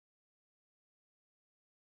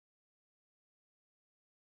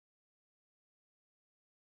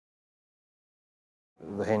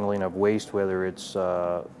the handling of waste, whether it's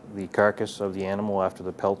the carcass of the animal after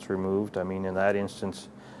the pelt's removed. I mean, in that instance,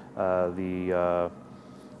 the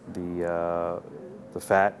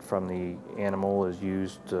fat from the animal is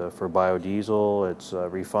used for biodiesel. It's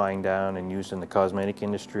refined down and used in the cosmetic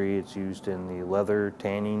industry. It's used in the leather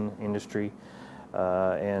tanning industry.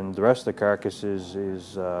 And the rest of the carcass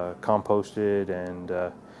is composted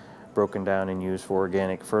and broken down and used for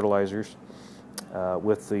organic fertilizers.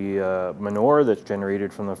 With the manure that's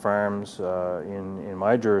generated from the farms in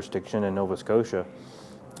my jurisdiction in Nova Scotia,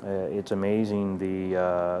 it's amazing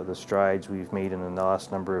the strides we've made in the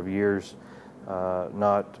last number of years,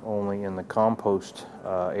 not only in the compost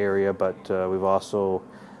area, but we've also,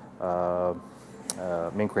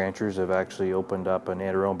 mink ranchers have actually opened up an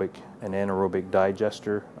anaerobic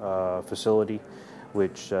digester facility,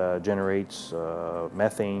 which generates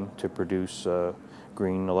methane to produce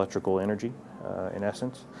green electrical energy, in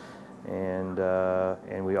essence. And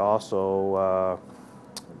we also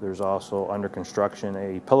there's also under construction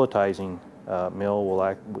a pelletizing mill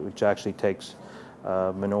which actually takes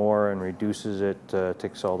manure and reduces it,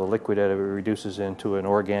 takes all the liquid out of it, reduces it into an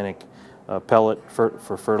organic pellet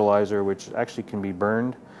for fertilizer, which actually can be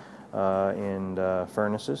burned in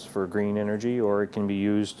furnaces for green energy, or it can be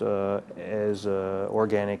used as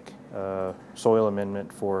organic soil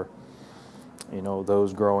amendment for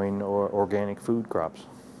those growing organic food crops.